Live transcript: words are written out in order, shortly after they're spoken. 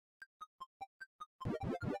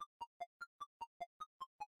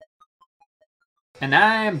And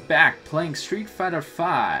I am back playing Street Fighter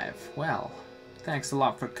 5. Well, thanks a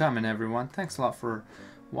lot for coming, everyone. Thanks a lot for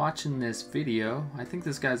watching this video. I think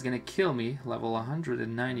this guy's gonna kill me, level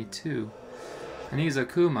 192. And he's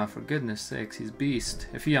Akuma, for goodness sakes, he's beast.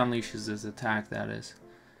 If he unleashes his attack, that is.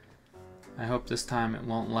 I hope this time it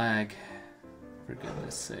won't lag, for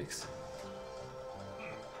goodness sakes.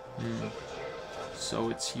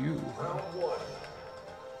 So it's you.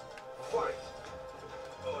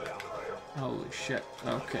 Holy shit.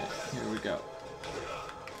 Okay, here we go.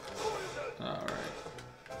 Alright.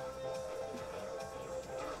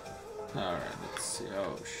 Alright, let's see.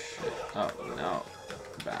 Oh shit. Oh no.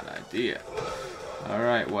 Bad idea.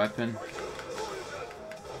 Alright, weapon.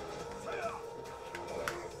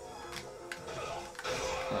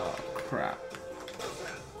 Oh crap.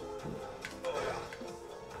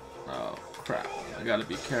 Oh crap. I gotta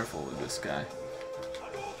be careful with this guy.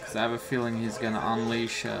 I have a feeling he's gonna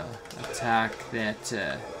unleash a attack that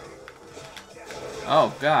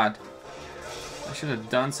oh god, I should have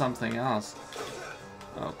done something else.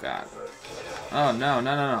 Oh god. Oh no,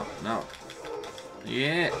 no, no, no, no.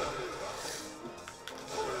 Yeah.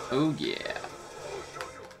 Oh yeah.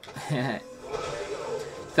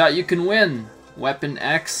 Thought you can win, Weapon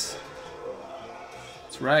X.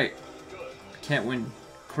 That's right. Can't win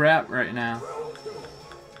crap right now.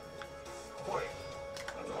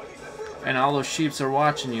 And all those sheeps are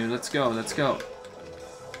watching you. Let's go, let's go.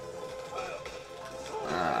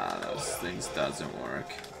 Ah, those things doesn't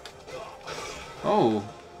work. Oh,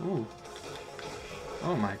 ooh.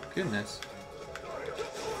 Oh my goodness.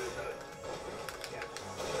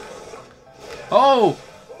 Oh!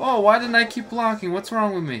 Oh, why didn't I keep blocking? What's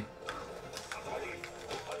wrong with me?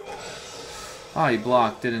 Oh, he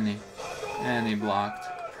blocked, didn't he? And he blocked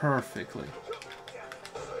perfectly.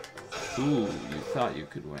 Ooh, you thought you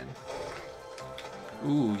could win.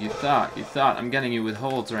 Ooh, you thought. I'm getting you with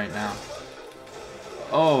holds right now.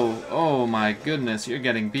 Oh, oh my goodness, you're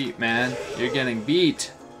getting beat, man. You're getting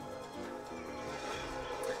beat.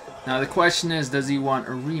 Now the question is, does he want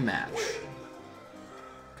a rematch?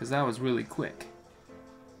 Because that was really quick.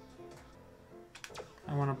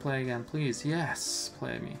 I want to play again, please. Yes,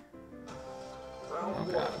 play me. Oh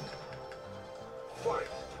god.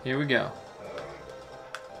 Here we go.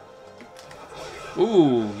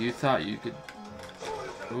 Ooh, you thought you could...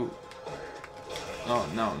 Ooh. Oh,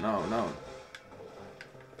 no, no, no.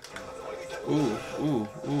 Ooh, ooh,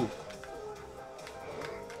 ooh.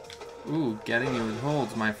 Ooh, getting you with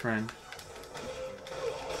holds, my friend.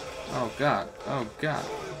 Oh, God. Oh, God.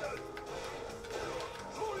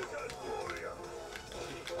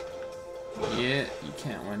 Yeah, you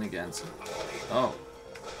can't win against him. Oh,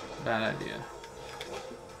 bad idea.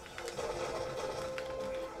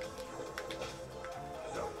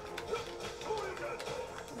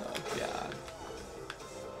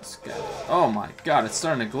 Oh my god, it's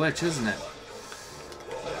starting to glitch, isn't it?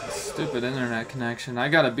 Stupid internet connection. I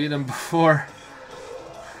gotta beat him before.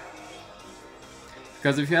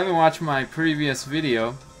 Because if you haven't watched my previous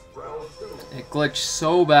video, it glitched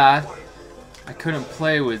so bad I couldn't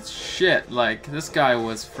play with shit. Like, this guy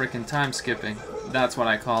was freaking time skipping. That's what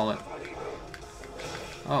I call it.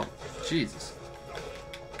 Oh, Jesus.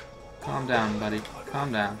 Calm down, buddy.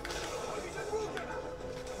 Calm down.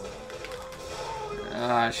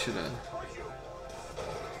 I should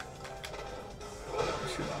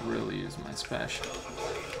really use my special.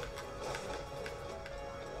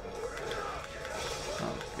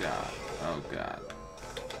 Oh god. Oh god.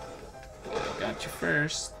 I got you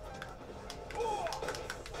first.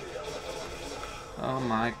 Oh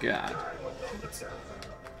my god.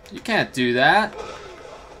 You can't do that.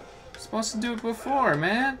 You're supposed to do it before,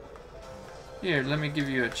 man. Here, let me give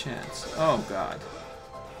you a chance. Oh god.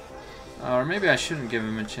 Or maybe I shouldn't give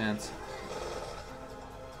him a chance.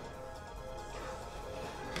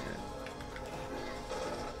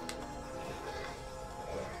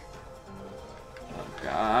 Oh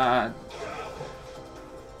god.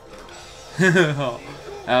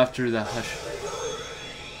 After the hush.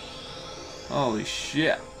 Holy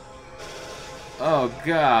shit. Oh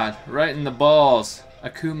god. Right in the balls.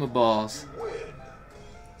 Akuma balls.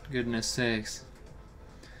 Goodness sakes.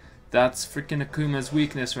 That's freaking Akuma's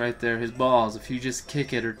weakness right there, his balls. If you just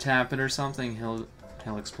kick it or tap it or something, he'll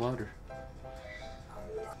explode her.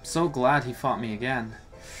 I'm so glad he fought me again.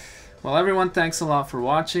 Well, everyone, thanks a lot for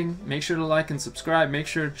watching. Make sure to like and subscribe. Make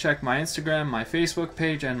sure to check my Instagram, my Facebook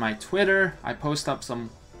page, and my Twitter. I post up some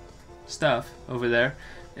stuff over there.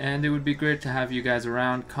 And it would be great to have you guys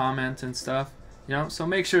around, comment and stuff. You know, so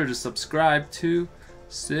make sure to subscribe too.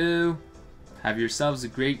 So, have yourselves a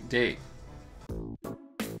great day.